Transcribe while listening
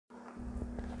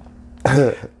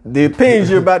The opinions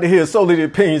you're about to hear are solely the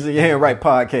opinions of your Handwrite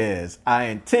Podcast. Our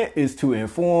intent is to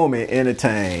inform and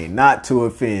entertain, not to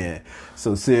offend.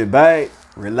 So sit back,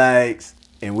 relax,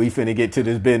 and we finna get to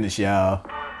this business, y'all.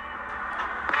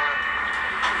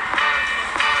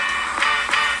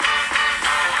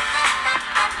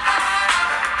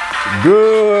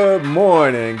 Good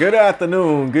morning, good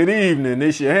afternoon, good evening.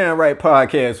 It's your Handwrite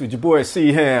Podcast with your boy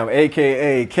C Ham,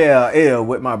 aka Cal L,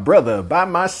 with my brother by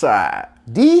my side.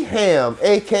 D Ham,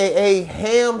 aka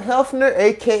Ham Hefner,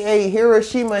 aka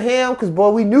Hiroshima Ham, cause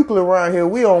boy, we nuclear around here.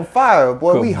 We on fire,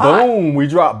 boy. We hot. Boom, we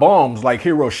drop bombs like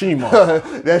Hiroshima.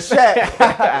 That's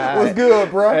Shaq. What's good,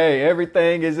 bro? Hey,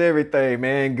 everything is everything,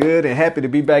 man. Good and happy to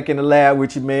be back in the lab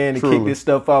with you, man, to kick this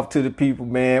stuff off to the people,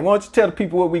 man. Why don't you tell the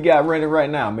people what we got running right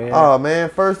now, man? Oh,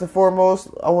 man, first and foremost,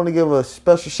 I want to give a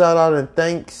special shout out and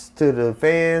thanks to the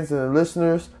fans and the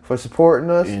listeners for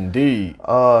supporting us. Indeed.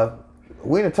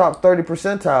 We're in the top 30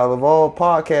 percentile of all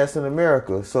podcasts in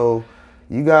America. So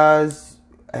you guys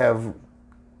have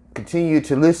continued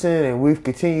to listen, and we've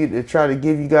continued to try to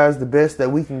give you guys the best that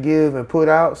we can give and put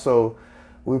out. So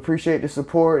we appreciate the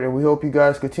support, and we hope you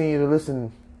guys continue to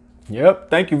listen. Yep.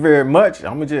 Thank you very much.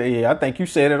 I think you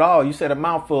said it all. You said a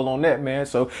mouthful on that, man.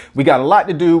 So we got a lot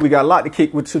to do. We got a lot to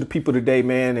kick with to the people today,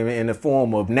 man, in the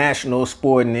form of national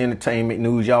sport and entertainment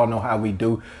news. Y'all know how we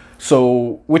do.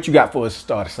 So what you got for us to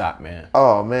start us out, man?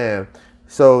 Oh, man.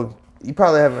 So you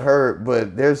probably haven't heard,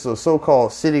 but there's a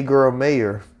so-called city girl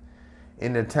mayor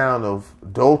in the town of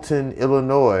Dolton,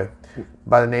 Illinois,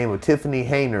 by the name of Tiffany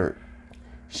Haynard.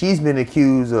 She's been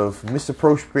accused of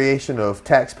misappropriation of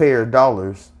taxpayer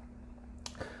dollars.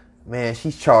 Man,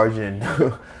 she's charging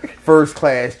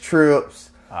first-class trips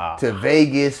to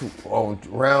Vegas on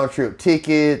round-trip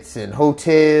tickets and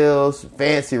hotels,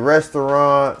 fancy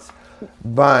restaurants,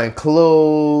 buying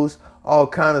clothes, all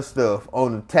kind of stuff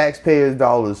on the taxpayers'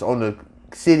 dollars, on the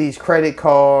city's credit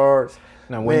cards.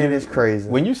 Now, it's crazy.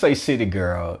 When you say city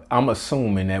girl, I'm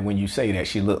assuming that when you say that,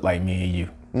 she looked like me and you.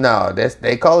 No,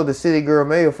 they call her the city girl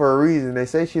mayor for a reason. They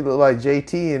say she looked like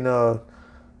JT and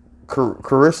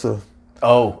Carissa.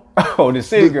 Oh, the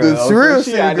city girl. The real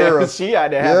city girl. She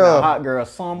out there having a hot girl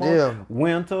summer,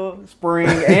 winter, spring,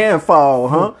 and fall,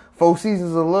 huh? 4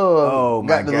 seasons of love. Oh, my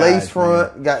got the gosh, lace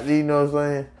front. man. Got the, you know what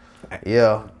I'm saying?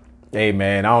 Yeah. Hey,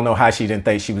 man, I don't know how she didn't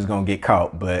think she was going to get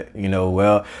caught, but,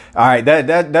 well, all right,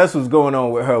 that's what's going on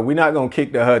with her. We're not going to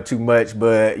kick to her too much,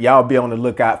 but y'all be on the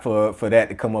lookout for that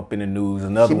to come up in the news.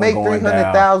 Another one going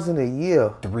down. She make $300,000 a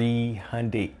year.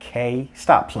 $300K?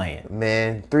 Stop playing.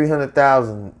 Man,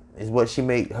 $300,000 is what she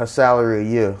make her salary a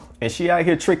year. And she out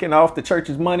here tricking off the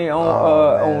church's money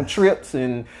on trips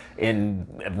and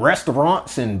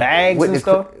restaurants and bags and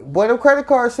stuff. Boy, them credit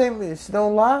card statements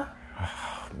don't lie.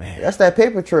 Man. That's that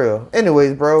paper trail.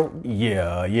 Anyways, bro.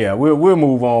 Yeah. We'll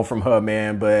move on from her,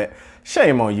 man. But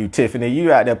shame on you, Tiffany.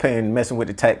 You out there messing with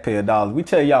the taxpayer dollars. We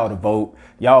tell y'all to vote.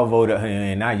 Y'all voted her,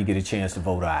 and now you get a chance to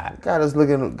vote her out. Got us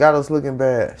looking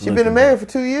bad. She been married for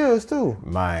 2 years too.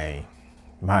 Man.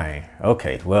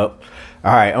 Okay. Well,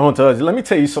 all right. On to us. Let me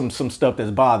tell you some stuff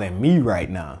that's bothering me right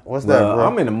now. What's that, bro?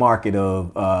 I'm in the market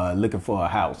of looking for a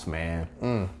house, man.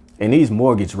 And these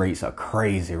mortgage rates are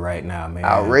crazy right now, man.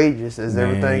 Outrageous as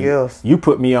everything else. You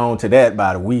put me on to that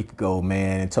about a week ago,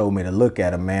 man, and told me to look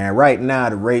at them, man. Right now,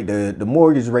 the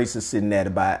mortgage rates are sitting at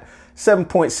about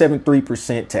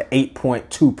 7.73% to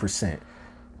 8.2%.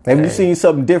 Have you seen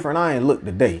something different? I ain't looked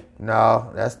today.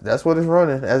 No, that's what it's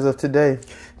running as of today.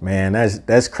 Man,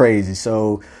 that's crazy.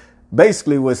 So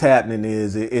basically what's happening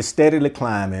is it's steadily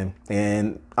climbing,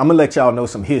 and I'm going to let y'all know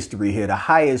some history here. The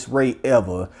highest rate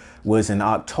ever was in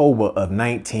October of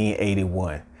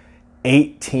 1981,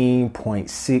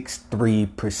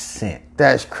 18.63%.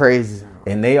 That's crazy.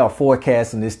 And they are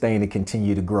forecasting this thing to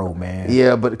continue to grow, man.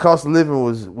 Yeah, but the cost of living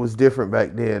was different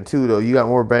back then too, though. You got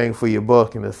more bang for your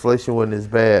buck, and inflation wasn't as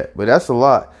bad. But that's a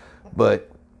lot. But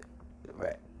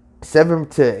 7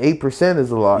 to 8%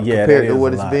 is a lot compared to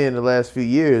what it's been the last few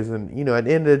years. And, at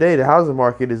the end of the day, the housing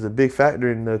market is a big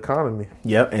factor in the economy.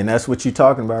 Yep, and that's what you're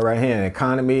talking about right here, the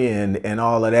economy and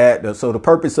all of that. So the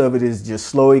purpose of it is just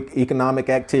slow economic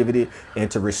activity and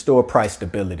to restore price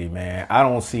stability, man. I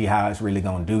don't see how it's really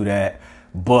going to do that,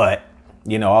 but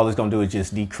all it's going to do is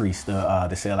just decrease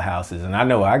the sale of houses. And I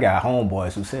know I got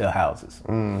homeboys who sell houses.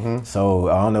 Mm-hmm. So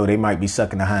I don't know, they might be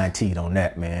sucking the hind teeth on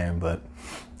that, man, but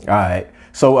all right.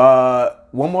 So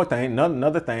one more thing,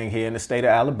 another thing here in the state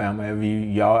of Alabama.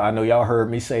 I know y'all heard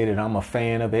me say that I'm a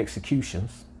fan of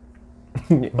executions,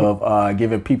 of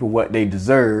giving people what they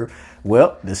deserve.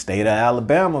 Well, the state of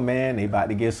Alabama, man, they about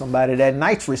to give somebody that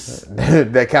nitrous.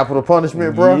 That capital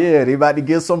punishment, bro. Yeah, they about to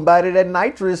give somebody that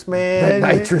nitrous, man.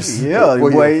 That nitrous. Yeah,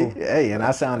 Boy, boy. Hey, and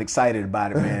I sound excited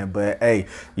about it, man. But hey,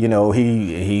 you know,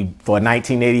 he for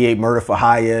 1988 murder for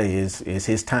hire is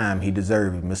his time. He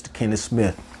deserved it. Mr. Kenneth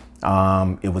Smith.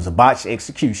 It was a botched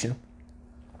execution.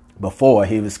 Before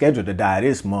he was scheduled to die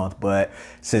this month, but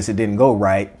since it didn't go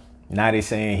right, now he's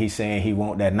saying he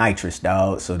want that nitrous,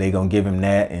 dog. So they gonna give him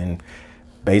that, and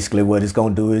basically what it's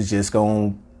gonna do is just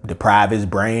gonna deprive his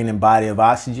brain and body of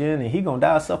oxygen, and he gonna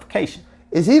die of suffocation.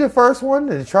 Is he the first one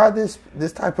to try this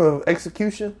type of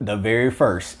execution? The very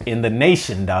first in the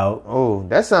nation, dog. Oh,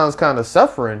 that sounds kind of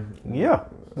suffering. Yeah.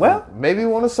 Well, maybe he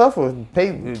want to suffer,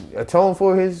 atone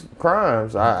for his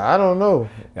crimes. I don't know.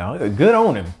 Good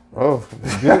on him. Oh,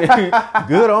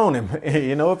 good on him.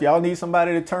 You know, if y'all need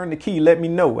somebody to turn the key, let me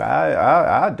know.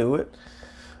 I'll do it.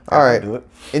 All right. Do it.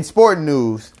 In sport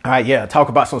news. All right, yeah. Talk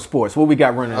about some sports. What we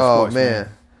got running in sports, man?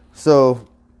 So,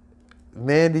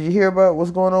 man, did you hear about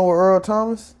what's going on with Earl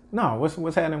Thomas? No, what's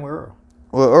happening with Earl?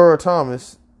 Well, Earl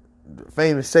Thomas,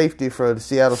 famous safety for the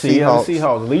Seattle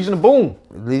Seahawks. Legion of Boom.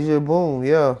 Legion of Boom,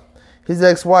 yeah. His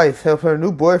ex-wife helped her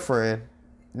new boyfriend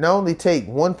not only take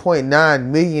 $1.9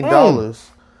 million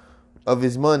of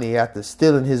his money after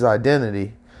stealing his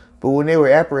identity, but when they were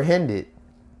apprehended,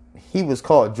 he was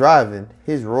caught driving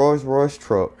his Rolls-Royce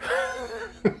truck.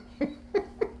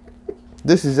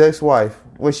 This is ex-wife.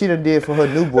 What she done did for her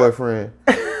new boyfriend.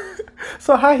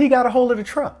 So how he got a hold of the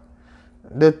truck?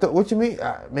 What you mean?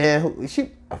 Man,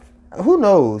 who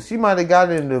knows? She might have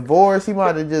gotten a divorce. He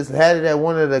might have just had it at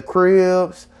one of the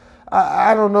cribs.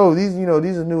 I don't know. These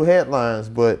are new headlines.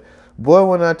 But boy,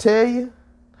 when I tell you,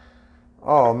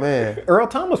 oh man, Earl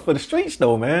Thomas for the streets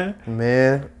though, man.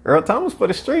 Man, Earl Thomas for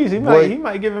the streets. He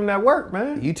might give him that work,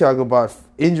 man. You talk about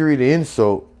injury to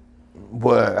insult,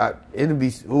 but it'll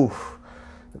be oof.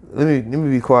 Let me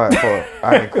be quiet for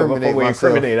I incriminate we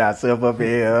myself. Incriminate ourselves up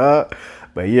here.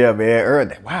 But yeah, man,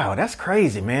 Earl, wow, that's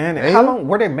crazy, man. How long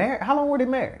were they married?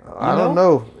 I don't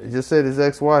know. It just said his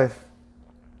ex-wife.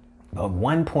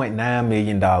 $1.9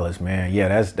 million, man.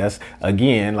 Yeah, that's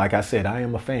again, like I said, I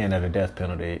am a fan of the death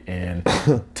penalty, and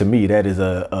to me, that is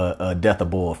a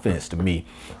deathable offense to me.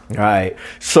 All right,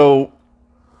 so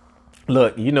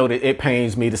look, you know that it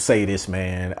pains me to say this,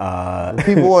 man. The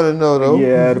people want to know, though.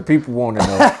 Yeah, the people want to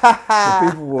know. The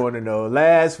people want to know.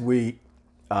 Last week,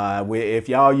 if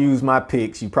y'all use my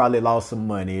picks, you probably lost some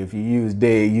money. If you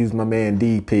use my man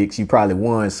D picks, you probably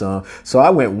won some. So I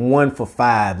went 1 for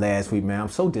 5 last week, man. I'm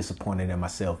so disappointed in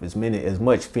myself. As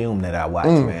much film that I watch,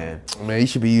 man. Man, you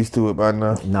should be used to it by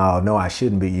now. No, I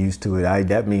shouldn't be used to it.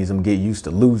 That means I'm getting used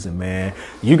to losing, man.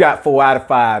 You got 4 out of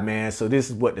 5, man. So this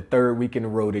is what the 3rd week in a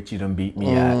row that you done beat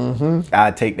me out.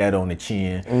 I take that on the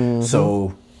chin.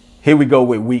 So here we go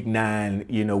with week 9.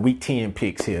 Week 10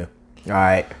 picks here. All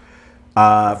right.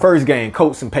 First game,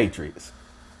 Colts and Patriots.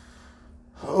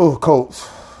 Oh, Colts.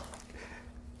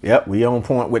 Yep, we on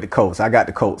point with the Colts. I got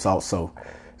the Colts also.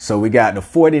 So we got the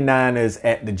 49ers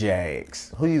at the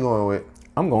Jags. Who you going with?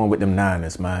 I'm going with them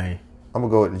Niners, man. I'm going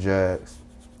to go with the Jags.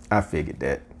 I figured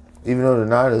that. Even though the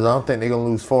Niners, I don't think they're going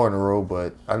to lose 4 in a row,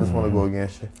 but I just want to go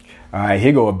against you. All right,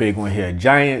 here go a big one here.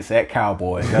 Giants at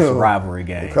Cowboys. That's a rivalry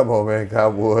game. Come on, man,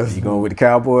 Cowboys. You going with the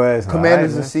Cowboys?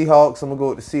 Commanders and Seahawks. I'm going to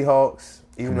go with the Seahawks.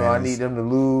 Even though I need them to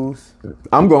lose.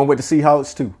 I'm going with the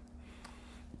Seahawks, too.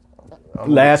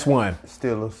 Last one.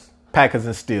 Steelers. Packers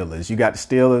and Steelers. You got the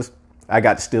Steelers. I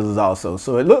got the Steelers also.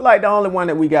 So it looked like the only one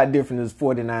that we got different is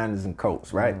 49ers and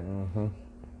Colts, right?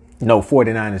 No,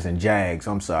 49ers and Jags.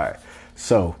 I'm sorry.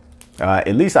 So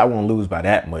at least I won't lose by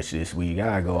that much this week. I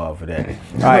gotta go off of that.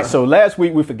 All right, so last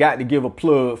week we forgot to give a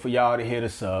plug for y'all to hit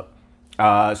us up.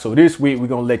 So this week we're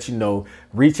going to let you know,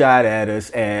 reach out at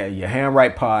us at Your Ham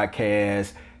Right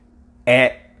Podcast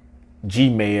at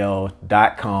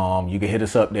gmail.com. You can hit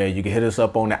us up there. You can hit us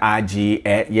up on the IG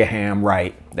at Your Ham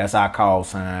Right. That's our call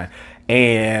sign.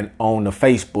 And on the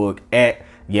Facebook at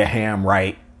Your Ham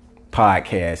Right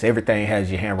Podcast. Everything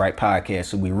has Your Ham Right Podcast,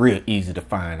 so we're real easy to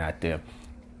find out there.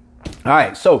 All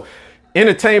right, so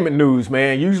entertainment news,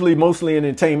 man. Usually, mostly in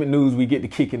entertainment news, we get to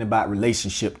kicking about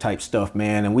relationship type stuff,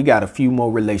 man. And we got a few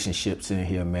more relationships in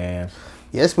here, man.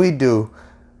 Yes, we do.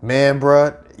 Man,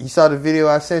 bruh, you saw the video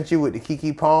I sent you with the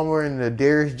Keke Palmer and the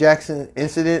Darius Jackson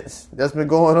incidents that's been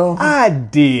going on? I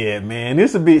did, man.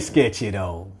 It's a bit sketchy,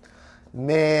 though.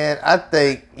 Man, I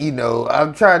think,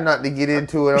 I'm trying not to get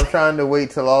into it. I'm trying to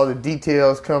wait till all the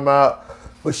details come out.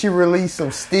 But she released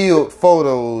some stilled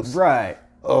photos. Right.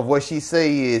 Of what she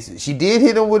say is she did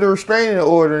hit him with a restraining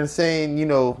order and saying,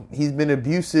 he's been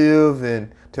abusive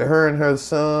and to her and her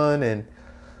son, and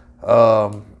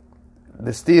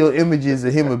the still images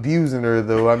of him abusing her,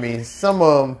 though. I mean, some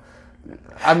of them.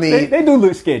 I mean, they do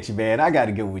look sketchy, man. I got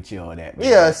to get with you on that, man.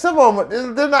 Yeah, some of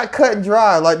them, they're not cut and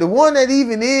dry. Like the one that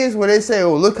even is where they say,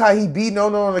 "Oh, look how he beating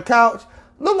on her on the couch."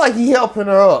 Look like he helping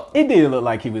her up. It did look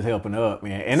like he was helping her up,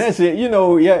 man. And that's it. You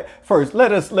know, yeah. First,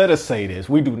 let us say this: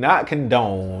 we do not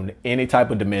condone any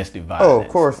type of domestic violence. Oh, of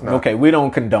course not. Okay, we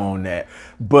don't condone that.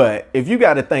 But if you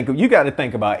got to think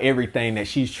about everything that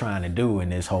she's trying to do in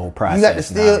this whole process. You got the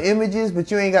still images, but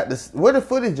you ain't got the where the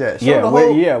footage at? Show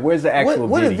where's the actual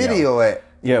where video? the video at?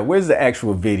 Yeah, where's the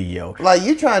actual video? Like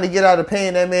you trying to get out of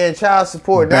paying that man child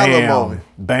support and alimony.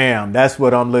 Bam. That's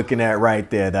what I'm looking at right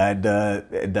there.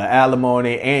 The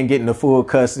alimony and getting the full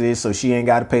custody, so she ain't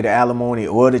got to pay the alimony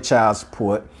or the child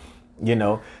support. You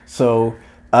know, so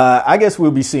I guess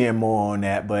we'll be seeing more on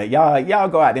that. But y'all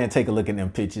go out there and take a look at them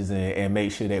pictures and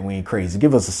make sure that we ain't crazy.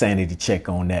 Give us a sanity check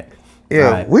on that. Yeah,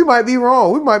 right. We might be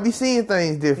wrong. We might be seeing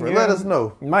things different. Yeah, let us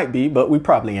know. Might be, but we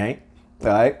probably ain't. All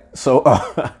right. So,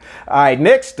 all right.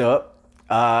 Next up,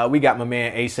 we got my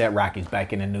man ASAP Rocky's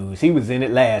back in the news. He was in it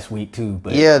last week too.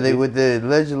 But yeah,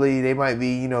 allegedly they might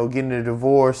be getting a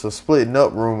divorce or splitting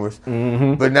up rumors.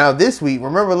 Mm-hmm. But now this week,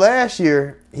 remember last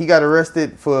year he got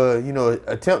arrested for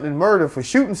attempted murder for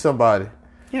shooting somebody.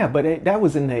 Yeah, but that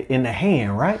was in the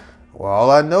hand, right? Well,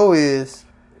 all I know is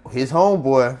his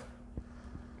homeboy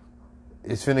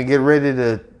is finna get ready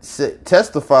to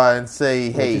testify and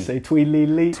say, "Hey, you say tweet lee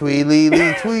lee, tweet lee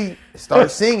lee, tweet." Start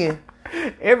singing.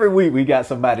 Every week we got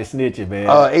somebody snitching, man.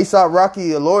 A$AP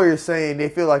Rocky, a lawyer, saying they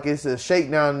feel like it's a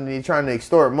shakedown and they're trying to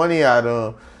extort money out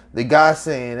of him. The guy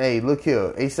saying, "Hey, look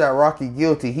here, A$AP Rocky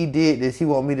guilty. He did this. He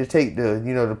want me to take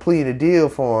the plea and the deal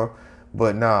for him,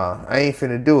 but nah, I ain't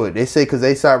finna do it." They say because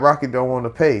A$AP Rocky don't want to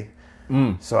pay.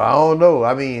 So I don't know.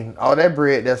 I mean, all that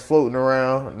bread that's floating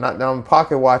around, not down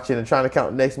pocket watching and trying to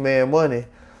count the next man money.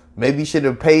 Maybe you should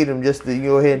have paid him just to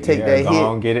go ahead and take that hit.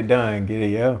 On, get it done,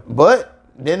 yeah. But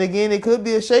then again, it could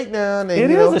be a shakedown. And,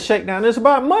 it is a shakedown. It's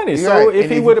about money. So right.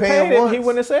 if he would have paid him, he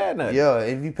wouldn't have said nothing. Yeah,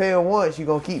 if you pay him once, you're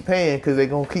gonna keep paying because they're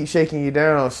gonna keep shaking you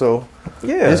down. So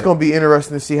yeah, it's gonna be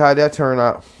interesting to see how that turn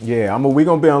out. Yeah, we're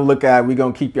gonna be on the lookout. We're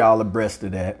gonna keep y'all abreast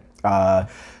of that.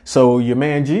 So your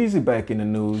man Jeezy back in the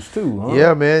news too, huh?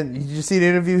 Yeah, man. Did you see the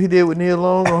interview he did with Nia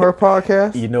Long on her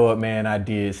podcast? You know what, man? I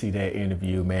did see that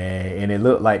interview, man, and it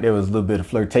looked like there was a little bit of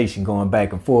flirtation going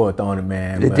back and forth on it,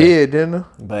 man. It did, didn't it?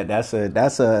 But that's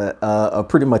a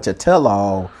pretty much a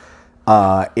tell-all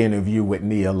interview with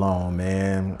Nia Long,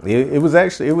 man. It was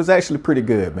actually pretty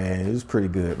good, man. It was pretty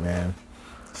good, man.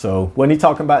 So when he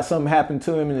talking about something happened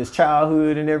to him in his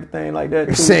childhood and everything like that,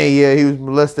 too? Saying he was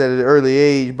molested at an early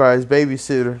age by his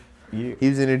babysitter. Yeah. He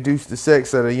was introduced to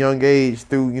sex at a young age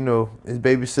through his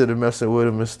babysitter messing with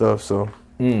him and stuff. So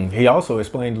he also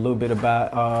explained a little bit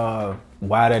about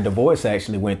why that divorce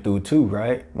actually went through too,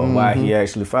 right? Or why he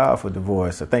actually filed for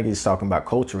divorce. I think he's talking about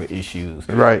cultural issues,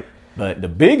 right? But the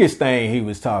biggest thing he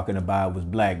was talking about was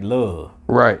black love,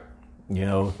 right?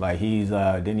 Like he's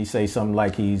didn't he say something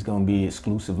like he's gonna be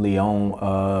exclusively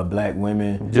on black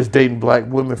women, just dating black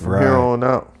women from here on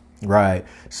out, right?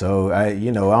 So I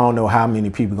don't know how many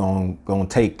people gonna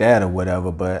take that or whatever,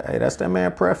 but hey, that's that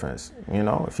man preference.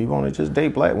 If he want to just date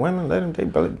black women, let him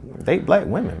date black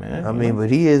women, man. I mean, but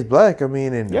he is black. I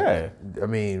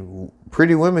mean,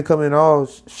 pretty women come in all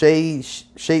shades,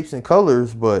 shapes, and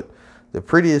colors, but the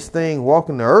prettiest thing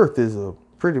walking the earth is a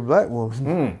pretty black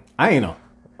woman. I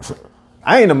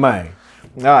ain't a man.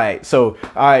 All right, so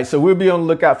we'll be on the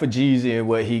lookout for Jeezy and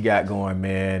what he got going,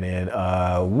 man.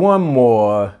 And one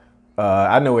more,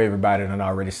 I know everybody done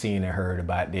already seen and heard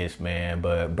about this, man.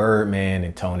 But Birdman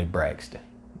and Toni Braxton.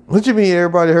 What you mean?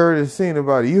 Everybody heard and seen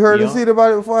about it? You heard and seen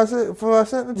about it before I sent it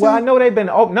to you? Well, I know they've been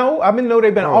off. No, I mean, know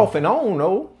they've been off and on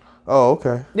though. Oh,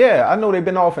 okay. Yeah, I know they've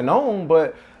been off and on,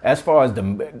 but as far as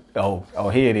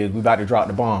here it is. We about to drop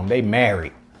the bomb. They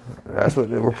married. That's what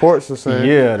the reports are saying.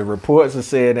 Yeah, the reports are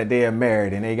saying that they are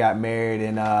married, and they got married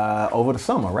in over the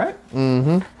summer, right?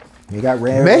 Mm-hmm. They got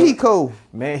married.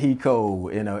 Mexico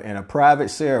in a private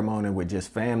ceremony with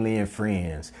just family and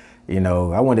friends. I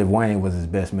wonder if Wayne was his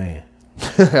best man.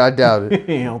 I doubt it.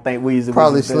 You don't think Weezy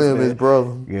probably was his Slim, best man? His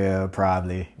brother. Yeah,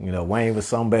 probably. Wayne was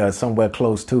somewhere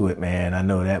close to it, man. I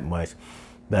know that much.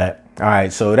 But all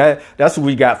right, so that's what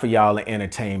we got for y'all in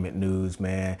entertainment news,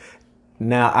 man.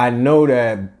 Now, I know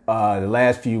that the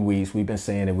last few weeks we've been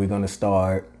saying that we're going to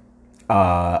start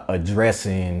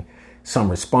addressing some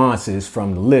responses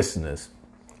from the listeners.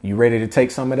 You ready to take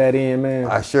some of that in, man?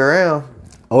 I sure am.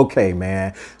 Okay,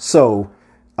 man. So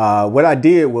what I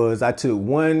did was I took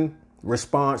one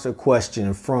response or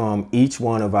question from each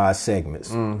one of our segments.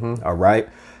 Mm-hmm. All right.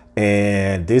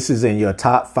 And this is in your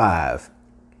top 5.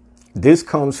 This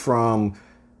comes from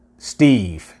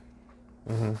Steve.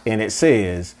 And it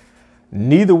says,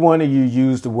 neither one of you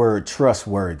used the word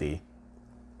trustworthy.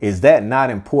 Is that not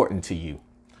important to you?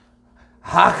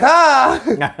 Ha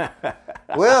ha!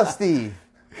 Well, Steve,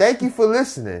 thank you for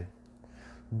listening.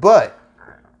 But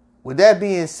with that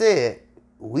being said,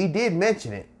 we did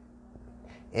mention it.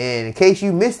 And in case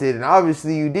you missed it, and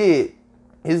obviously you did,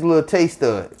 here's a little taste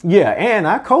of it. Yeah, and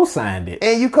I co-signed it.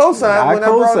 And you co-signed when I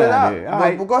brought it out. All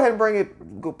right. But go ahead and bring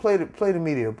it. Go play the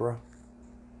media, bro.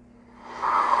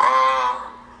 That's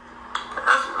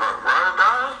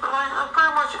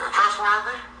pretty much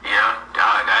trustworthy. Yeah,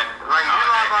 like you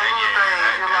lie about little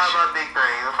things, you lie about big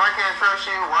things. If I can't trust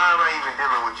you, why am I even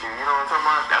dealing with you? You know what I'm talking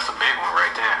about? That's a big one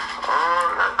right there.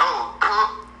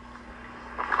 Cook,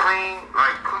 clean,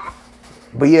 like cook.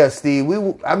 But yeah, Steve,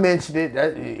 I mentioned it.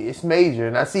 It's major,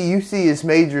 and I see you see it's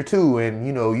major too. And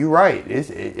you know, you're right.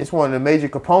 It's one of the major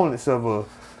components of a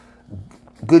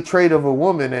good trait of a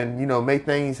woman, and you know, make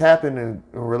things happen in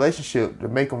a relationship to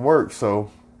make them work.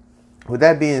 So, with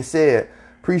that being said,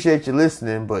 appreciate you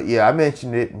listening. But yeah, I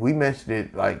mentioned it. We mentioned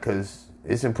it like because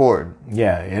it's important.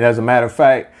 Yeah, and as a matter of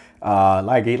fact,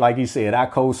 like you said, I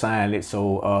co-signed it,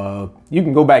 so you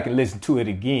can go back and listen to it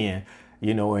again.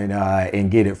 You know,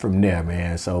 and get it from there,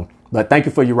 man. So, but thank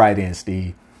you for your write-in,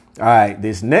 Steve. All right,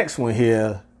 this next one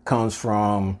here comes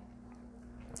from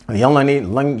a young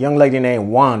lady named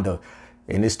Wanda,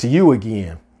 and it's to you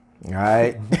again. All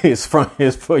right, it's from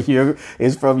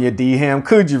your D-Ham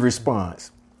Could You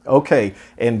response. Okay,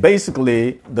 and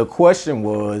basically the question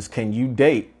was, can you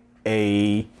date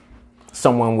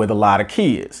someone with a lot of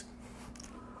kids?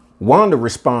 Wanda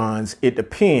responds, it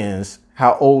depends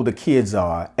how old the kids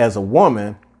are. As a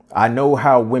woman, I know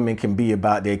how women can be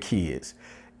about their kids.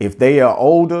 If they are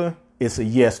older, it's a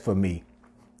yes for me.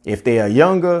 If they are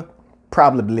younger,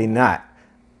 probably not.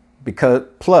 Because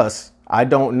plus, I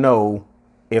don't know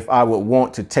if I would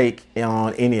want to take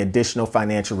on any additional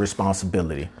financial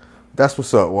responsibility. That's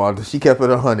what's up, Wanda. She kept it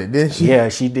 100, didn't she? Yeah,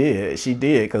 she did. She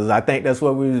did. Because I think that's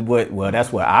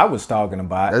that's what I was talking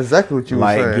about. That's exactly what you were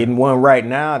saying. Like getting one right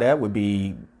now, that'd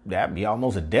be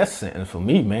almost a death sentence for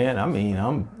me, man. I mean,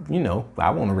 I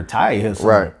want to retire here soon.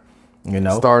 Right. You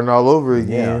know, starting all over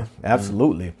again. Yeah,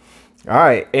 absolutely. All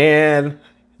right. And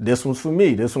this one's for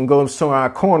me. This one goes to our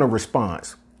corner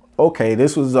response. Okay.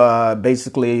 This was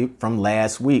basically from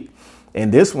last week. And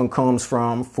this one comes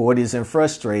from 40s and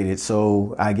Frustrated.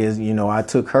 So I guess, I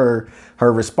took her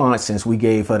response since we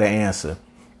gave her the answer.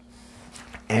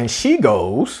 And she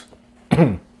goes,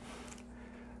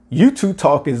 you two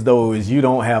talk as though you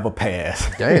don't have a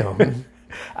past. Damn.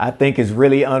 I think it's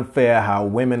really unfair how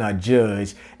women are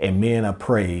judged and men are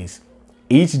praised.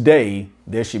 Each day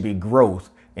there should be growth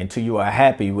until you are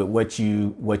happy with what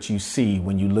you see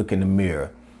when you look in the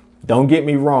mirror. Don't get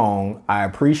me wrong. I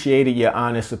appreciated your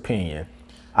honest opinion.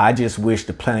 I just wish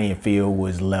the playing field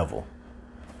was level.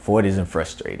 40s and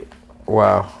Frustrated.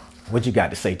 Wow. What you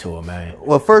got to say to her, man?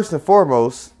 Well, first and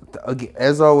foremost,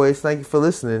 as always, thank you for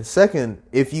listening. Second,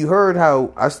 if you heard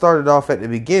how I started off at the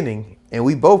beginning and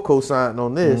we both co-signed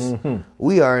on this,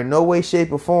 we are in no way,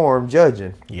 shape, or form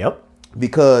judging. Yep.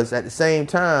 Because at the same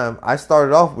time, I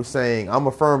started off with saying I'm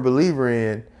a firm believer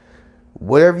in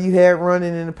whatever you had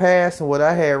running in the past and what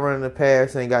I had running in the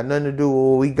past ain't got nothing to do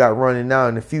with what we got running now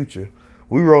in the future.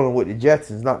 We rolling with the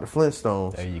Jetsons, not the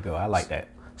Flintstones. There you go. I like that.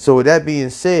 So with that being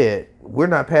said, we're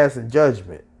not passing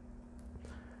judgment.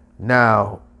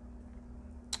 Now,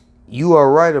 you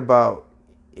are right about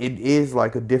it is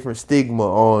like a different stigma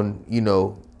on,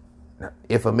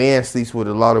 if a man sleeps with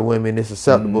a lot of women, it's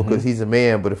acceptable because he's a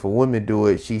man. But if a woman do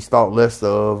it, she's thought less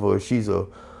of, or she's a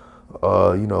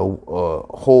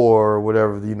whore or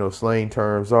whatever, slang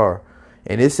terms are.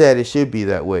 And it's sad it should be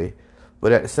that way.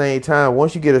 But at the same time,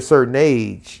 once you get a certain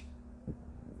age,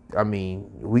 I mean,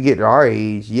 we get to our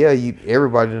age,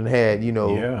 everybody done had,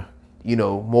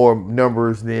 more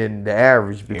numbers than the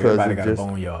average because everybody got a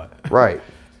boneyard. Right.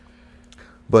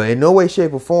 But in no way,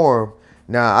 shape, or form,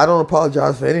 now I don't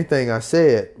apologize for anything I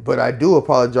said, but I do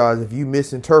apologize if you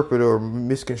misinterpret or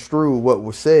misconstrue what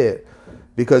was said.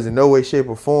 Because in no way, shape,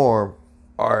 or form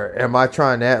am I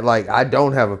trying to act like I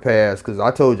don't have a past, because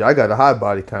I told you I got a high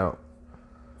body count.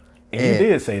 And you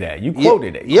did say that. You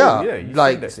quoted it. Yeah. You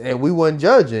and we wasn't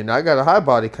judging. I got a high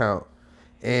body count.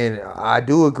 And I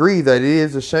do agree that it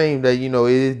is a shame that,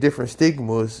 it is different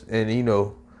stigmas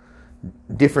and,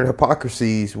 different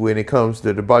hypocrisies when it comes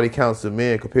to the body counts of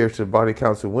men compared to the body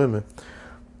counts of women.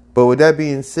 But with that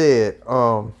being said,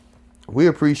 we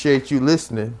appreciate you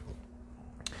listening.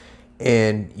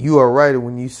 And you are right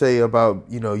when you say about,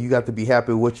 you got to be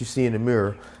happy with what you see in the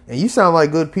mirror. And you sound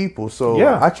like good people.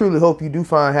 So I truly hope you do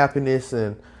find happiness.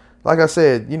 And like I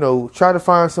said, try to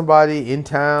find somebody in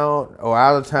town or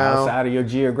out of town. Outside of your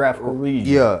geographical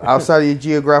region. Yeah, outside of your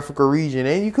geographical region.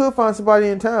 And you could find somebody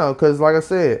in town because, like I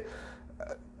said,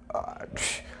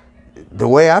 the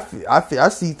way I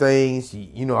see things,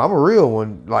 I'm a real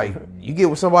one. Like, you get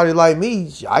with somebody like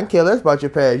me, I can care less about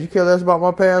your past. You care less about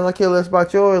my past, I care less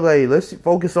about yours. Like, let's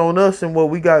focus on us and what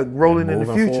we got rolling in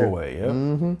the future. Forward, yep.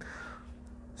 Mm-hmm.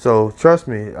 So, trust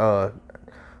me, I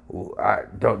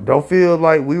don't feel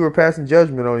like we were passing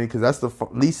judgment on you because that's the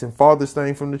least and farthest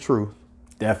thing from the truth.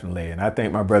 Definitely. And I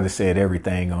think my brother said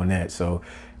everything on that. So,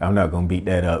 I'm not going to beat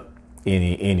that up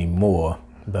anymore.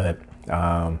 But,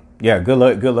 good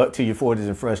luck to you 40s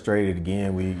and frustrated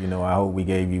again. I hope we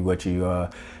gave you what you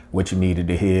needed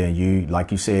to hear, and you,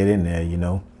 like you said in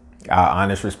there, our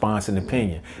honest response and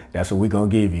opinion. That's what we're gonna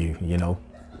give you.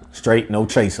 Straight, no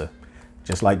chaser,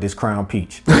 just like this Crown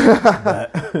Peach.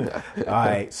 But,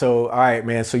 all right,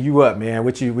 man. So you up, man?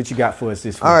 What you got for us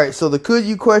this week? All right. So the could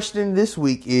you question this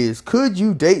week is: could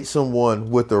you date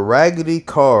someone with a raggedy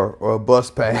car or a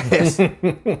bus pass?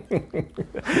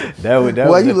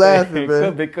 Why you laughing,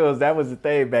 man? Because that was the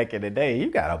thing back in the day. You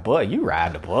got a bus, you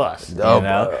ride the bus.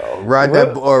 Ride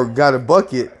that or got a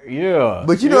bucket. Yeah.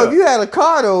 But if you had a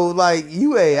car though, like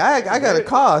I got a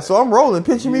car, so I'm rolling.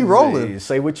 Picture me rolling.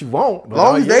 Say what you want. As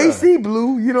long as the AC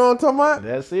blue, you know what I'm talking about?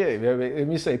 That's it. Let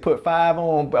me say put 5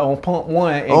 on pump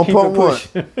 1 and on keep pump it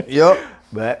pushing. 1. Yep.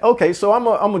 But okay, so I'm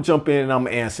gonna jump in and I'm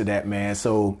gonna answer that, man.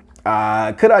 So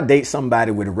could I date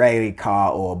somebody with a raggedy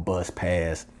car or a bus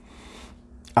pass?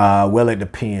 Well, it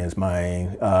depends,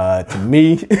 man. To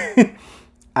me,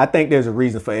 I think there's a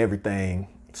reason for everything.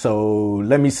 So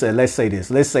let's say this.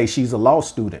 Let's say she's a law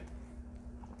student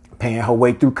paying her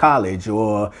way through college,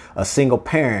 or a single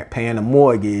parent paying a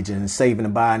mortgage and saving to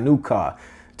buy a new car.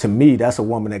 To me, that's a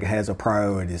woman that has her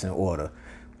priorities in order.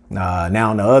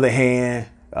 Now, on the other hand,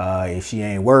 if she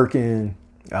ain't working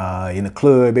in the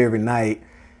club every night,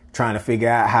 trying to figure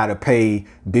out how to pay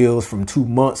bills from 2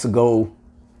 months ago,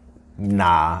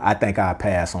 I think I'd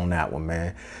pass on that one,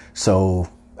 man. So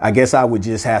I guess I would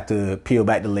just have to peel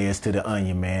back the layers to the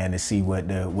onion, man, and see what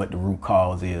the root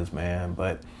cause is, man.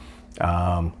 But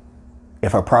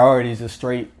if her priorities are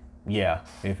straight, yeah.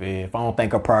 If I don't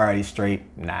think her priorities straight,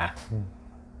 nah.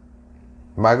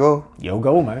 My go? Yo,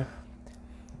 go, man.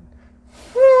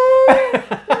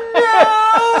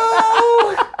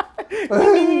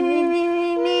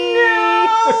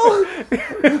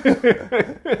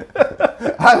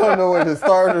 I don't know where to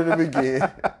start or to begin.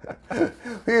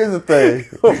 Here's the thing.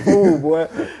 Oh, boy.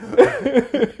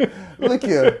 Look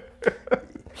here.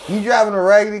 You driving a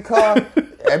raggedy car?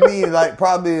 I mean,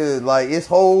 probably it's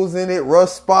holes in it,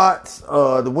 rust spots.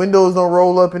 The windows don't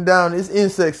roll up and down. It's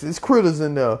insects. It's critters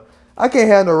in there. I can't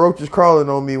have no roaches crawling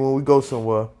on me when we go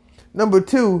somewhere. Number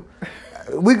 2,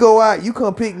 we go out. You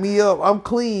come pick me up. I'm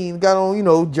clean. Got on,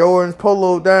 Jordans,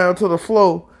 polo down to the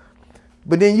floor.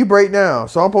 But then you break down.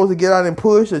 So I'm supposed to get out and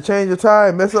push or change a tire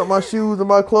and mess up my shoes and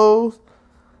my clothes?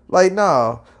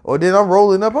 Nah. Or then I'm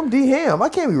rolling up. I'm D-Ham. I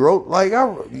can't be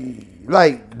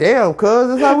damn, cuz,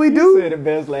 that's how we do. You said it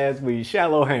best last week.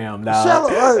 Shallow ham, dog.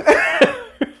 Shallow.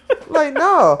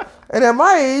 No. And at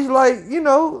my age,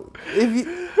 if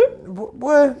you,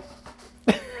 boy,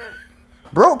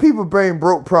 broke people bring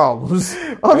broke problems.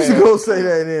 I'm just going to say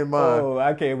that in mind. Oh,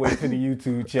 I can't wait for the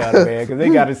YouTube channel, man, because they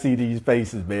got to see these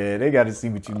faces, man. They got to see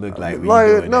what you look like when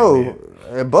you doing no,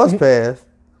 that, man. A bus pass?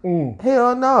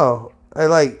 Hell no.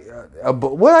 And a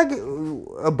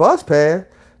bus pass?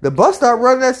 The bus start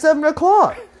running at 7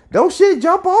 o'clock. Don't shit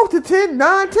jump off to 10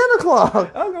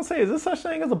 o'clock. I was going to say, is there such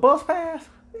thing as a bus pass?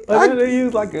 They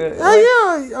use like a...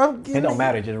 it don't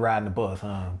matter just riding the bus,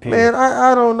 huh? Man,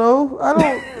 I don't know.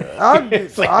 I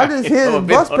just hit the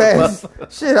bus pass.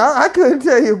 Shit, I couldn't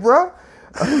tell you, bro.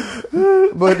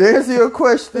 But to answer your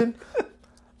question,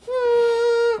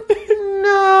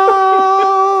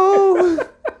 no.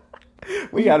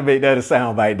 We got to make that a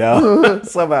soundbite, dog.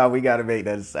 Somehow we got to make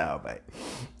that a soundbite.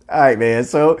 All right, man.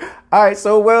 So,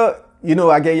 well,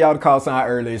 I gave y'all the call sign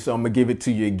earlier, so I'm going to give it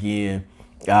to you again.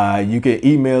 You can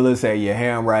email us at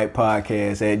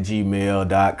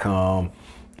yourhamrightpodcast@gmail.com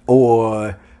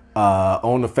or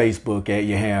on the Facebook at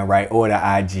Your Ham Right or the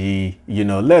IG.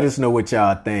 Let us know what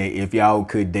y'all think if y'all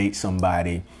could date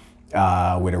somebody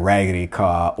with a raggedy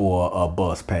car or a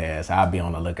bus pass. I'll be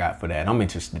on the lookout for that. I'm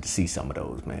interested to see some of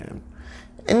those, man.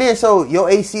 And then so your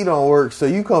AC don't work, so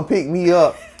you come pick me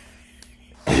up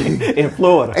in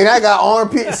Florida, and I got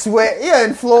armpit sweat. Yeah,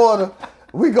 in Florida.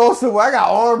 We go somewhere. I got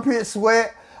armpit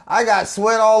sweat. I got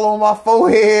sweat all on my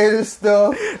forehead and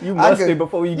stuff. You musty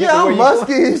before you get to yeah, where I'm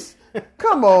you musky.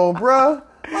 Come on, bruh.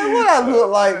 Like, what I look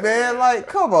like, man? Like,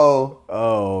 come on.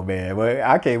 Oh man, well,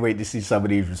 I can't wait to see some of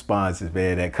these responses,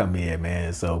 man, that come in,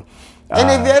 man. So, And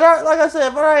if at our, like I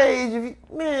said, at our age,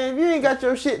 if you ain't got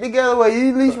your shit together, well,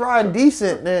 you at least riding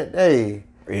decent, then hey,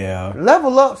 yeah,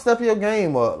 level up, step your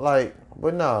game up. Like,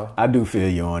 but no, I do feel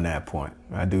you on that point.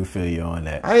 I do feel you on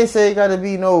that. I ain't say it got to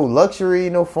be no luxury,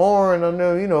 no foreign, or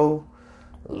no,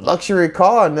 luxury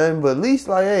car or nothing. But at least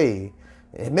like, hey,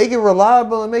 make it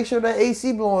reliable and make sure that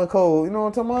AC blowing cold. You know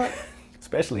what I'm talking about?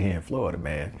 Especially here in Florida,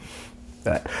 man.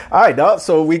 All right, dog.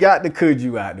 So we got the could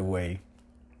you out the way.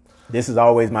 This is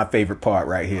always my favorite part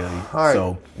right here. All right.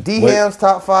 So D-Ham's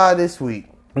top 5 this week.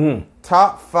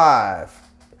 Top 5.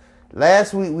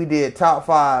 Last week we did top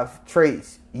 5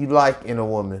 traits you like in a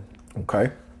woman.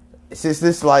 Okay. Since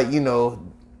this, like, it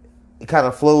kind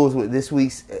of flows with this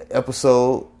week's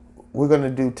episode, we're going to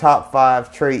do top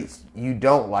 5 traits you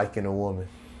don't like in a woman.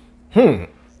 Go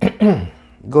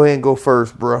ahead and go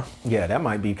first, bro. Yeah, that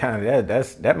might be kind of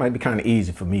that might be kind of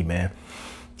easy for me, man.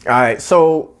 All right,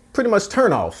 so pretty much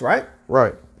turnoffs, right?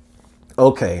 Right.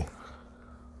 Okay.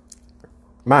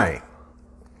 Man,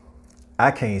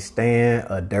 I can't stand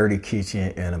a dirty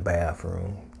kitchen and a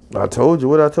bathroom. I told you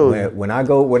what I told you. When I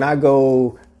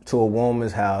go to a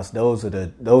woman's house, those are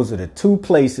the two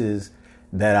places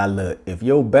that I look. If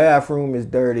your bathroom is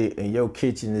dirty and your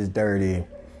kitchen is dirty,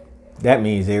 that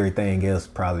means everything else is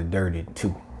probably dirty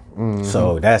too. Mm-hmm.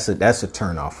 So that's a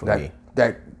turnoff for me.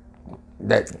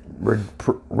 That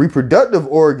reproductive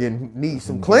organ needs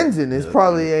some cleansing. It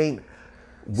probably ain't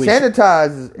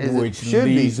sanitized as it should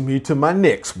be. Which leads me to my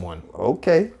next one.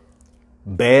 Okay.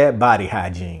 Bad body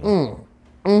hygiene.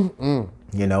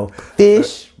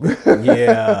 Fish.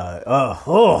 Yeah.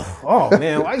 Oh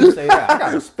man, why you say that? I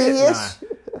gotta spit.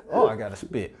 Now. I gotta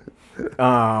spit.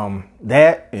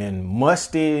 That and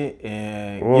musty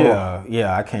and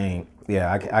yeah, I can't.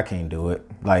 Yeah, I can't do it.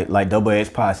 Like Double X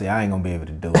Posse, I ain't gonna be able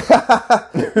to do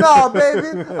it. No,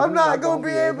 baby, I'm not gonna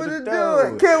be able to do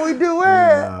it. Can we do it?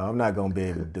 No, I'm not gonna be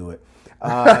able to do it.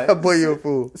 Boy, you're a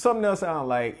fool. Something else I don't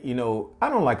like. I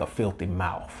don't like a filthy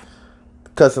mouth.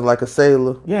 Cussing like a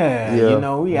sailor.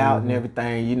 Yeah. We out and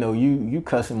everything. You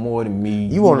cussing more than me.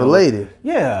 You want a lady.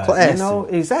 Yeah.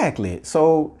 Classy. Exactly.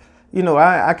 So,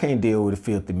 I can't deal with a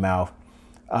filthy mouth.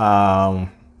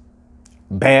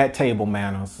 Bad table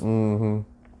manners.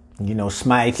 Mm-hmm.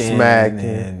 Smacking.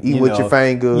 And, eat with your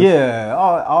fingers. Yeah,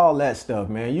 all that stuff,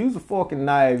 man. Use a fork and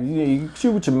knife. You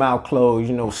chew with your mouth closed,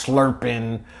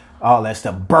 slurping, all that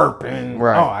stuff, burping.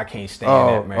 Right. Oh, I can't stand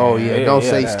that, man. Oh, yeah. Don't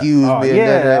say excuse me. All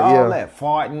that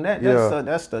farting.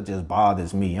 That stuff just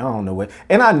bothers me. I don't know what.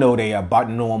 And I know they are about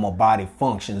normal body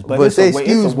functions, but it's a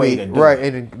way to do right,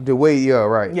 it. And the way,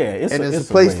 right. Yeah, it's a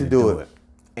place to do it.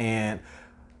 And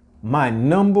my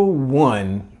number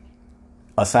one,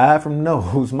 aside from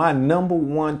those, my number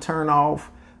one turn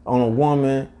off on a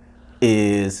woman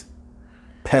is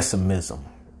pessimism.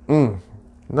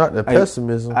 Not the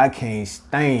pessimism. I can't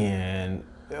stand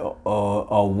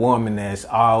a woman that's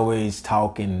always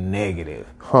talking negative.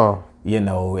 Huh.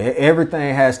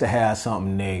 Everything has to have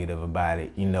something negative about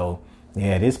it.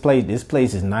 Yeah, this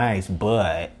place is nice,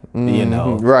 but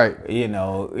right.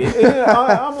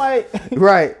 I'm like,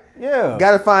 right. Yeah.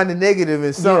 Got to find the negative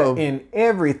in some. Yeah, in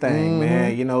everything,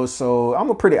 man. So I'm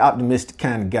a pretty optimistic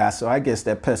kind of guy. So I guess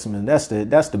that pessimism, that's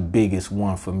the biggest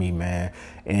one for me, man.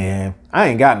 And I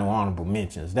ain't got no honorable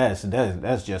mentions. That's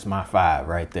just my 5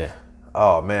 right there.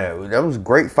 Oh man, that was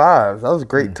great 5s. That was a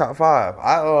great top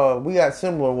 5. We got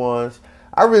similar ones.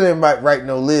 I really might write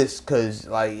no list because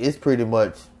it's pretty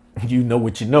much you know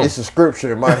what you know. It's a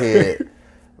scripture in my head.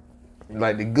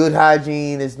 Like the good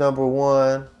hygiene is number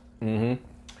 1. Mm-hmm.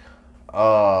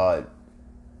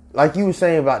 Like you were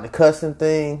saying about the cussing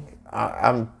thing,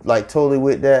 I'm like totally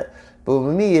with that. But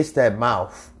with me, it's that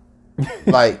mouth.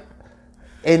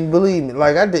 And believe me,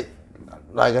 I date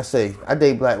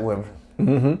black women.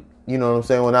 Mm-hmm. You know what I'm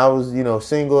saying? When I was,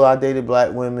 single, I dated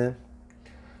black women.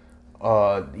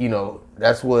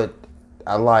 That's what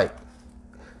I like.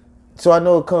 So I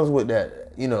know it comes with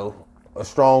that, a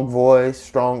strong voice,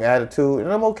 strong attitude,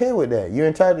 and I'm okay with that. You're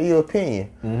entitled to your opinion.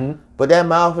 Mm-hmm. But that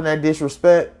mouth and that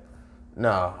disrespect,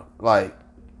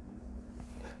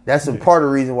 that's a part of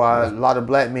the reason why a lot of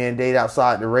black men date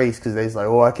outside the race, because they's like,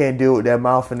 I can't deal with that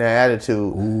mouth and that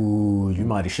attitude. Ooh, you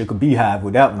might have shook a beehive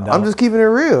with that one, dog. I'm just keeping it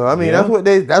real. I mean,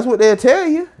 that's what they'll tell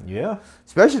you. Yeah.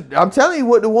 Especially, I'm telling you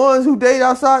what the ones who date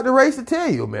outside the race will tell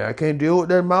you, man. I can't deal with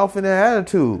that mouth and that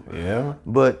attitude. Yeah.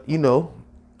 But,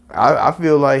 I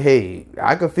feel like, hey,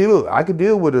 I could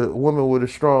deal with a woman with a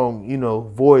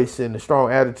strong, voice and a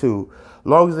strong attitude, as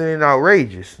long as it ain't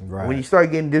outrageous. Right. When you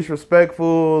start getting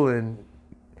disrespectful and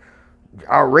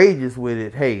outrageous with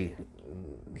it, hey,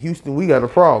 Houston, we got a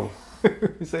problem.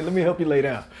 You say, let me help you lay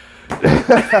down.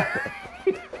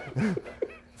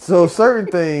 So certain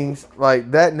things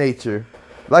like that nature,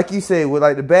 like you said, with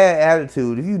like the bad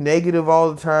attitude, if you negative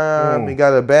all the time and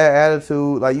got a bad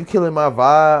attitude, like you killing my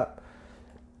vibe.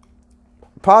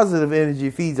 Positive energy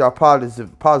feeds our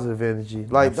positive energy.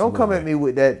 Like, Don't come at me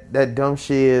with that dumb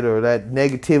shit or that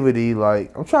negativity.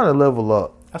 Like, I'm trying to level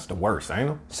up. That's the worst, ain't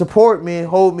it? Support me,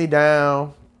 hold me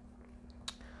down.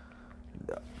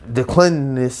 The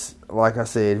cleanliness, like I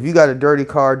said, if you got a dirty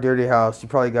car, dirty house, you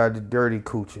probably got a dirty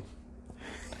coochie.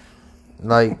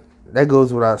 Like, that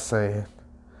goes without saying.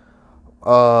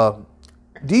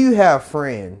 Do you have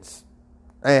friends?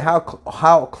 And how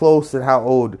close and how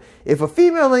old? If a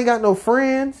female ain't got no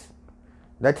friends,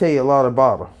 that tell you a lot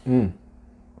about her.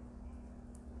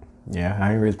 Yeah,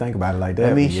 I ain't really think about it like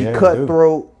that. I mean, she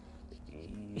cutthroat.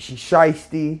 She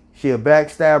shiesty. She a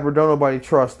backstabber. Don't nobody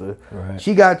trust her. Right.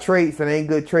 She got traits and ain't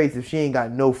good traits if she ain't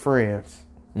got no friends.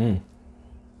 And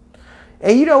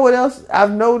you know what else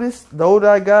I've noticed? The older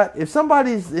I got, if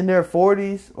somebody's in their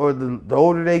 40s or the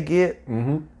older they get,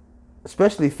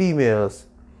 especially females,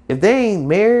 if they ain't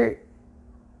married,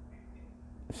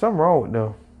 something wrong with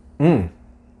them.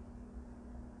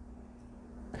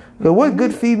 Cause what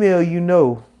good female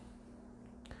ain't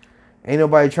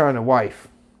nobody trying to wife?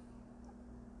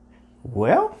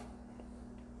 Well,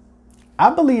 I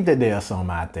believe that there's some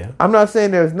out there. I'm not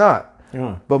saying there's not.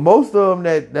 Yeah. But most of them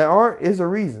that aren't is a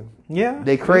reason. Yeah.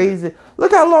 They crazy.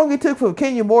 Look how long it took for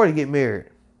Kenya Moore to get married.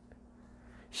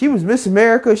 She was Miss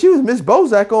America. She was Miss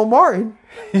Bozak on Martin.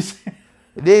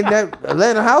 Then that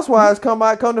Atlanta Housewives come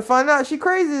to find out she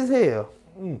crazy as hell.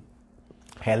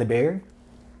 Halle Berry?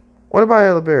 What about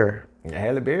Halle Berry?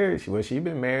 Halle Berry, she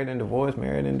been married and divorced.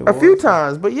 A few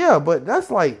times, but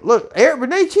that's like, look, Eric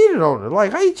Benet cheated on her.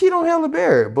 Like, how you cheat on Halle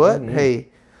Berry? But hey,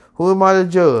 who am I to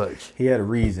judge? He had a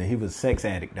reason. He was a sex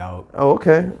addict, dog. Oh,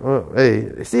 okay. Well,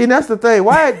 hey, see, and that's the thing.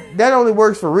 Why that only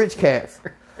works for rich cats?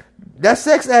 That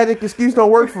sex addict excuse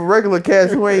don't work for regular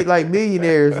cats who ain't like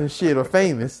millionaires and shit or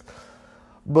famous.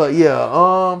 But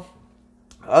yeah,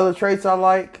 other traits I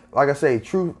like I say,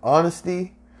 truth,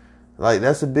 honesty. Like,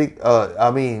 that's a big,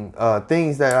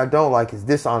 things that I don't like is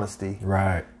dishonesty.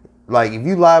 Right. Like, if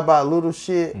you lie about little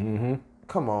shit,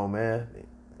 come on, man.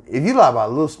 If you lie about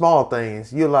little small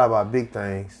things, you'll lie about big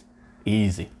things.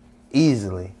 Easily.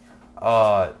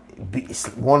 Want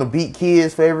to beat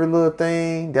kids for every little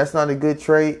thing. That's not a good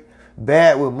trait.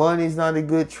 Bad with money is not a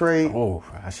good trait. Oh,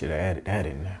 I should have added that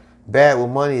in there. Bad with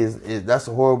money is that's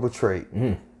a horrible trait.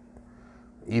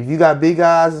 If you got big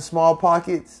eyes and small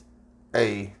pockets,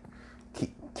 hey,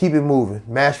 keep it moving.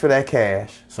 Mash for that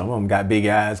cash. Some of them got big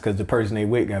eyes because the person they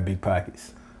with got big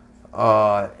pockets.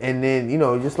 And then,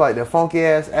 just like that funky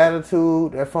ass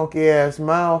attitude, that funky ass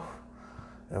mouth,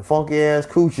 and funky ass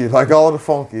coochie, like all the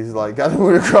funkies, like got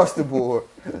them across the board.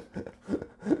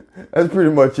 That's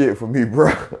pretty much it for me,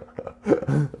 bro.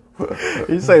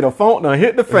 You say the funk done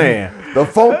hit the fan. The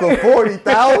funk of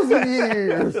 40,000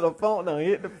 years. The funk done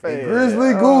hit the fan. And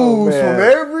grizzly ghouls from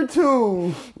every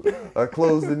tomb are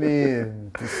closing in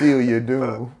to seal your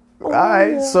doom. All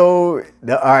right, so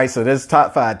that's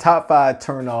top five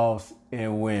turnoffs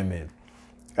in women.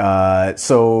 Again,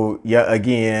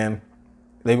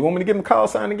 they want me to give them a call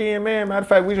sign again, man. Matter of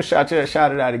fact, we just shout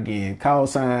it out again. Call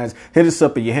signs. Hit us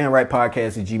up at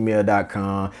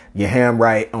yourhamrightpodcast@gmail.com. Your Ham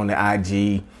Right on the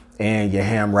IG and your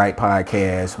Ham Right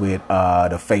podcast with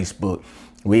the Facebook.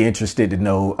 We're interested to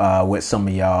know what some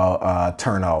of y'all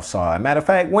turnoffs are. Matter of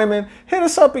fact, women, hit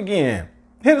us up again.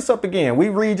 We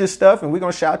read your stuff and we're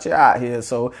going to shout you out here.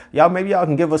 So maybe y'all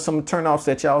can give us some turnoffs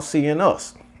that y'all see in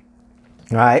us.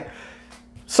 All right.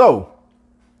 So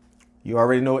you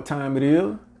already know what time it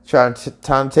is. Time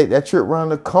to take that trip around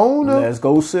the corner. Let's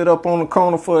go sit up on the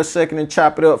corner for a second and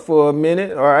chop it up for a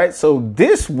minute. All right. So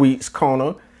this week's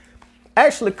corner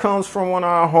actually comes from one of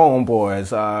our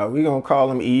homeboys. We're going to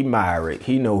call him E. Myrick.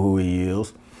 He know who he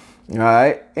is. All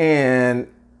right. And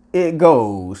it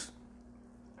goes,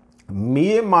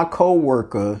 me and my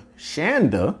coworker,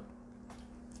 Shanda,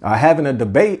 are having a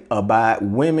debate about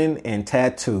women and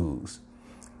tattoos.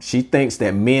 She thinks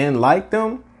that men like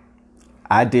them.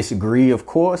 I disagree, of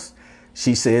course.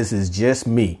 She says it's just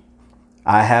me.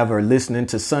 I have her listening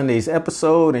to Sunday's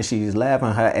episode and she's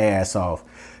laughing her ass off.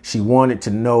 She wanted to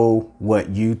know what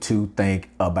you two think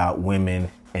about women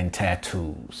and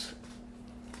tattoos.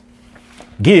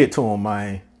 Give it to him,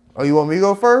 man. Oh, you want me to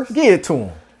go first? Give it to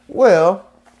him. Well,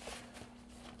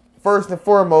 first and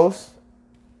foremost,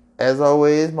 as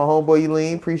always, my homeboy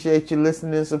Eileen, appreciate you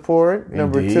listening and supporting.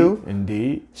 Number Indeed, 2,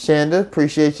 indeed, Shanda,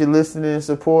 appreciate you listening and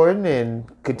supporting, and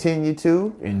continue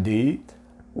to. indeed.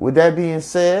 With that being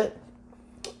said,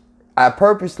 I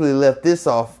purposely left this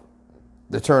off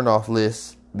the turn off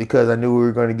list because I knew we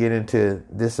were going to get into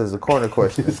this as a corner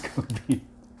question. It's gonna be.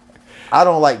 I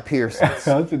don't like piercings.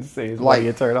 I was going to say it's Like- like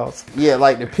you turn off. Yeah,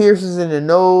 like the piercings in the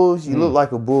nose, you look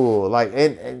like a bull. Like,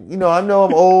 and you know, I know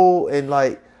I'm old and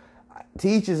like to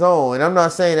each his own. And I'm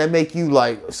not saying that make you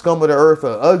like scum of the earth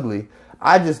or ugly.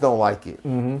 I just don't like it.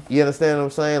 You understand what I'm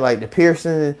saying? Like the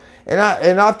piercing, and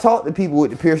I've talked to people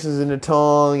with the piercings in the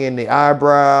tongue and the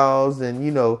eyebrows, and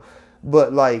you know,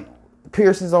 but like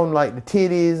piercings on like the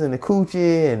titties and the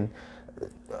coochie, and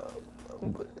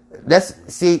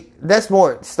that's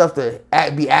more stuff to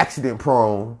be accident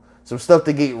prone. Some stuff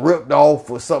to get ripped off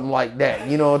or something like that.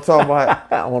 You know what I'm talking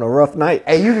about? On a rough night.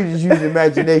 And you can just use your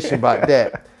imagination about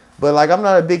that. But like, I'm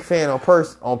not a big fan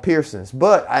on piercings.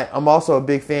 But I'm also a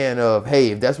big fan of, hey,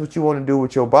 if that's what you want to do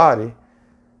with your body,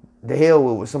 the hell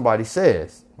with what somebody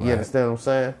says. You Right. understand what I'm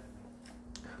saying?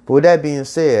 But with that being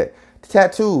said,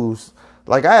 tattoos.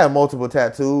 Like, I have multiple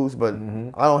tattoos, but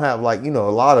I don't have like, you know,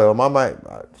 a lot of them. I might,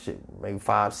 maybe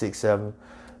 5, 6, 7.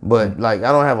 But like,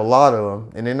 I don't have a lot of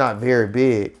them, and they're not very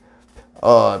big.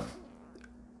 I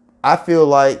feel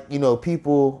like, you know,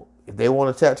 people, if they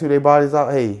want to tattoo their bodies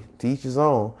out, hey, to each his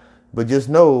own. But just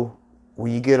know,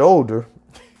 when you get older,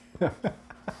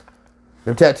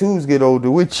 them tattoos get older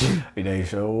with you. They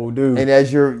sure do. And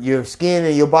as your skin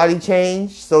and your body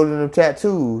change, so do them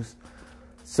tattoos.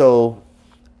 So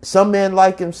some men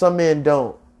like them, some men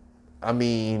don't. I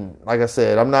mean, like I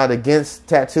said, I'm not against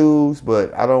tattoos,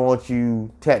 but I don't want you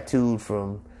tattooed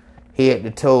from head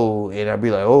to toe, and I'd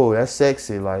be like, oh, that's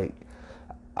sexy. Like,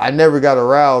 I never got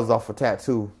aroused off a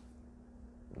tattoo.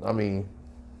 I mean,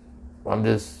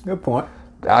 Good point.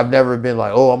 I've never been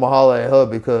like, oh, I'm gonna holler at her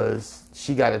because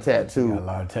she got a tattoo. Got a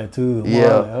lot of tattoos.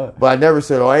 Yeah, but I never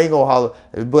said, oh, I ain't gonna holler.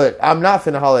 But I'm not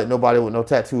finna holler at nobody with no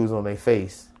tattoos on their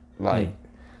face. Like,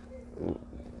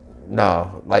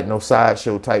 no, like no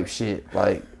sideshow type shit.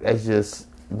 Like, that's just,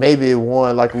 maybe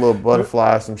one, like a little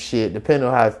butterfly or some shit, depending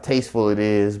on how tasteful it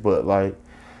is. But like,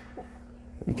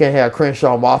 you can't have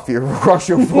Crenshaw Mafia across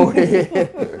your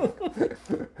forehead.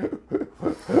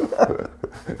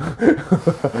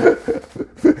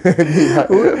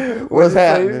 What's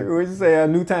happening? What you say? A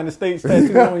New Town Estates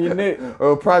tattoo on your neck?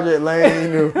 Or Project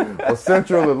Lane, or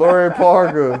Central, or Lorraine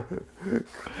Park, or,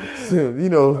 you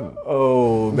know.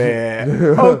 Oh man.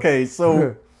 Okay,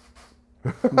 so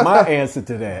my answer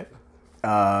to that,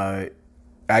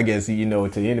 I guess, you know,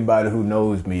 to anybody who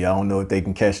knows me, I don't know if they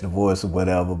can catch the voice or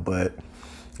whatever, but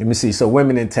let me see. So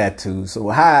women in tattoos. So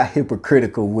how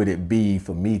hypocritical would it be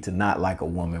for me to not like a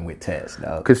woman with tats,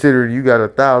 dog? Considering you got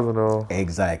 1,000 on.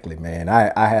 Exactly, man.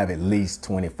 I have at least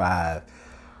 25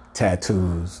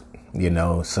 tattoos, you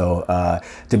know. So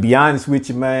to be honest with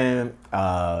you, man,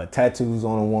 tattoos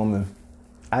on a woman,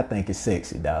 I think it's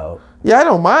sexy, dog. Yeah, I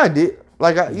don't mind it.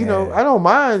 Like, you Yeah. know, I don't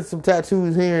mind some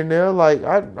tattoos here and there. Like,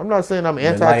 I'm not saying I'm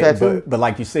anti-tattoo. But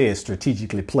like you said,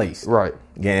 strategically placed. Right.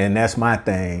 Yeah, and that's my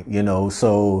thing, you know.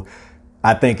 So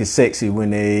I think it's sexy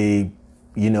when they,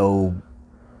 you know,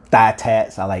 thigh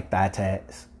tats. I like thigh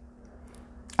tats.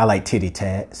 I like titty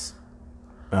tats.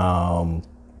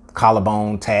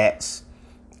 Collarbone tats.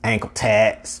 Ankle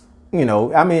tats. You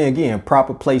know, I mean, again,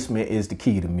 proper placement is the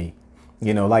key to me.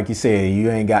 You know, like you said,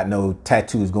 you ain't got no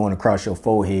tattoos going across your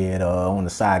forehead or on the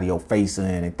side of your face or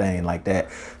anything like that.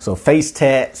 So face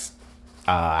tats,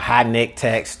 high neck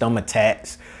tats, stomach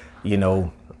tats, you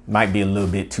know, might be a little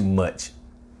bit too much.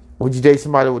 Would you date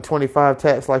somebody with 25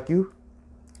 tats like you?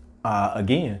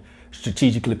 Again,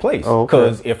 strategically placed. Oh, okay.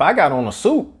 Because if I got on a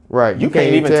suit, Right. you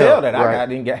can't even tell that Right. I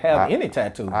didn't have any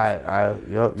tattoos.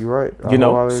 Yep, you're right. I You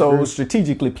know, wholeheartedly so agree.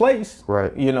 strategically placed.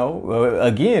 Right. You know,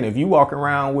 again, if you walk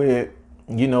around with,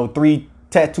 you know, 3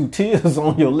 tattoo tears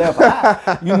on your left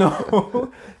eye, you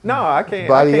know, no, I can't.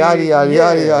 Body, I can't, yaddy, yaddy,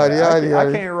 yeah, yaddy, yaddy, yaddy, I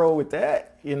yaddy. can't roll with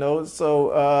that, you know.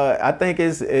 So I think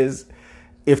is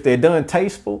if they're done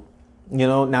tasteful, you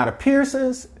know. Now the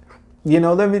piercings, you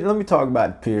know, let me talk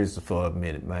about the piercings for a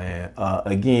minute, man.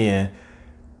 Again,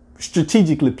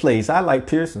 strategically placed. I like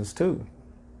piercings too.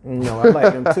 You know, I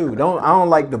like them too. I don't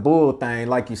like the bull thing.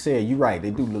 Like you said, you're right. They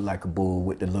do look like a bull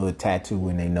with the little tattoo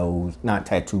in their nose. Not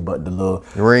tattoo, but the little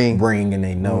Ring in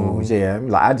their nose. Yeah,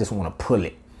 like I just want to pull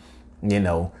it. You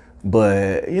know,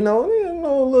 but you know,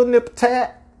 a little nipple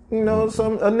tat. You know,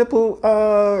 a nipple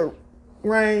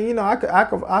Right, you know, I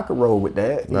could roll with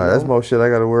that. Nah, that's more shit I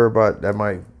got to worry about. That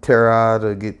might tear out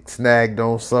or get snagged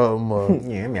on something. Or,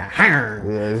 yeah,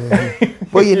 yeah.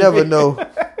 But you never know.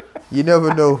 You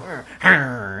never know.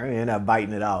 End up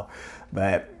biting it off.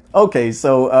 But okay,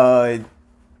 so all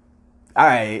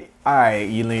right,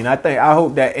 Eileen. I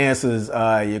hope that answers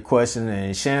your question.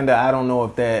 And Shanda, I don't know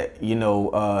if that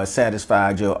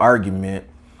satisfied your argument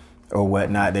or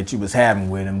whatnot that you was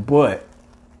having with him, but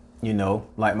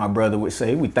like my brother would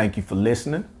say, we thank you for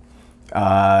listening.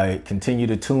 Continue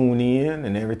to tune in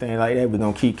and everything like that. We're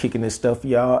gonna keep kicking this stuff for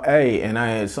y'all. Hey, and I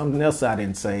had something else I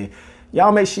didn't say.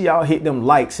 Y'all make sure y'all hit them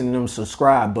likes and them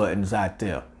subscribe buttons out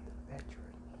there.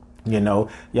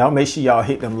 Y'all make sure y'all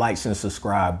hit them likes and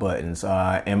subscribe buttons.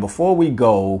 And before we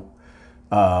go,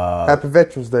 Happy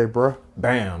Veterans Day, bro.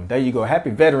 Bam, there you go.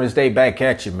 Happy Veterans Day back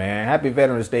at you, man. Happy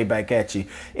Veterans Day back at you.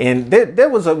 And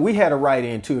we had a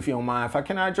write-in too, if you don't mind.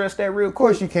 Can I address that real quick? Of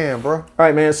course you can, bro. All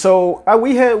right, man. So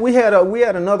we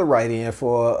had another write-in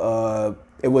for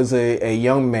it was a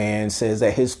young man says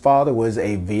that his father was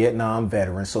a Vietnam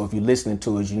veteran. So if you're listening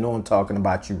to us, I'm talking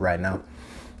about you right now.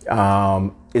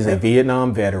 Is a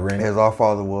Vietnam veteran. As our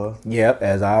father was. Yep,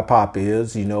 as our pop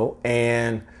is,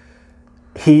 and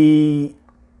he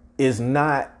is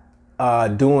not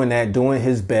doing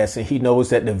his best, and he knows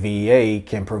that the VA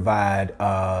can provide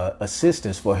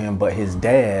assistance for him, but his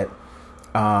dad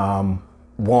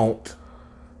won't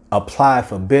apply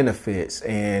for benefits,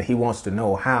 and he wants to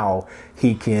know how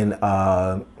he can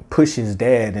push his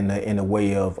dad in the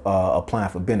way of applying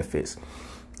for benefits.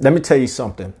 Let me tell you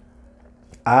something.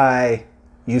 I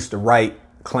used to write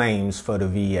claims for the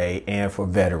VA and for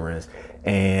veterans,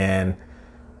 and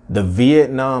the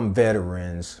Vietnam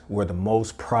veterans were the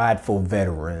most prideful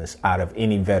veterans out of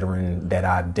any veteran that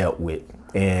I've dealt with.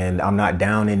 And I'm not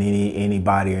down in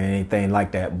anybody or anything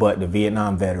like that, but the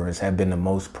Vietnam veterans have been the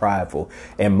most prideful.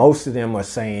 And most of them are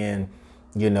saying,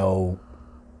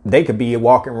 they could be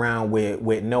walking around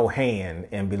with no hand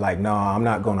and be like, no, I'm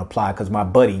not going to apply because my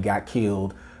buddy got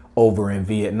killed over in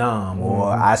Vietnam, or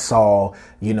I saw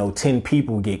 10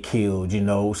 people get killed,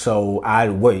 so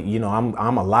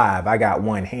I'm alive, I got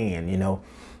one hand,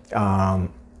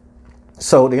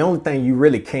 so the only thing you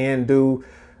really can do,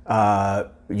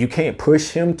 you can't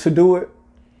push him to do it.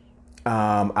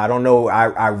 I don't know,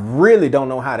 I really don't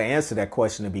know how to answer that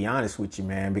question, to be honest with you,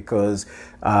 man, because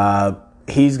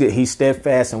he's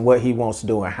steadfast in what he wants to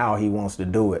do and how he wants to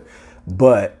do it.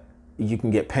 But you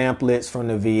can get pamphlets from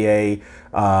the VA.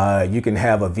 You can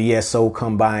have a VSO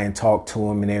come by and talk to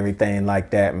him and everything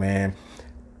like that, man.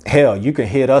 Hell, you can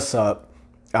hit us up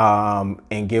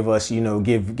and give us,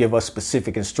 give us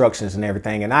specific instructions and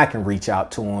everything. And I can reach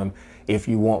out to him if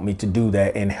you want me to do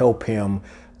that and help him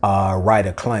write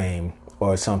a claim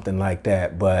or something like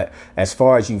that. But as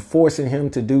far as you forcing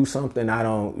him to do something, I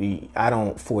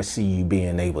don't foresee you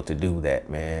being able to do that,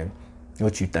 man.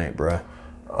 What you think, bruh?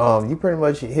 You pretty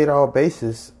much hit all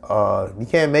bases. You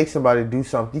can't make somebody do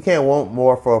something. You can't want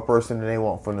more for a person than they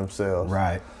want for themselves.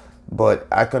 Right. But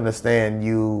I can understand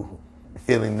you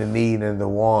feeling the need and the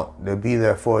want to be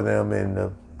there for them and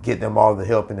to get them all the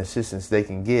help and assistance they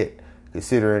can get,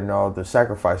 considering all the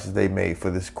sacrifices they made for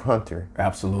this country.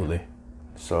 Absolutely.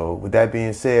 So with that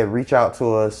being said, reach out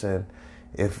to us, and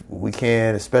if we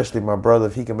can, especially my brother,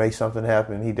 if he can make something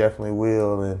happen, he definitely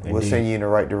will, and we'll send you in the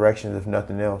right direction if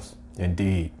nothing else.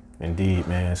 Indeed,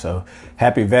 man. So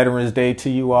happy Veterans Day to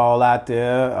you all out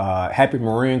there. Happy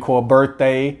Marine Corps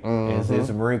birthday. It's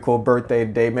a Marine Corps birthday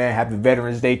today, man. Happy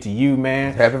Veterans Day to you,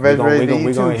 man. Happy Veterans Day to you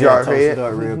We're going too, to toast Jarhead. it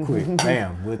up real quick.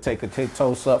 Bam. We'll take a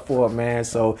toast up for it, man.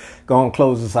 So go and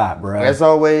close us out, bro. As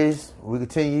always, we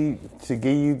continue to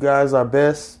give you guys our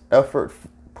best effort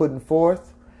putting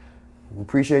forth. We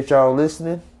appreciate y'all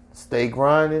listening. Stay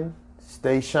grinding,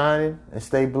 stay shining, and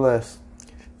stay blessed.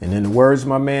 And in the words of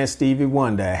my man Stevie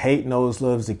Wonder, hate knows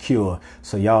love's the cure.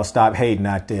 So y'all stop hating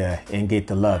out there and get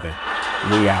to loving.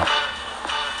 We out.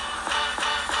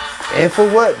 And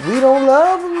for what? We don't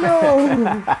love them, no.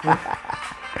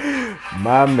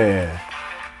 My man.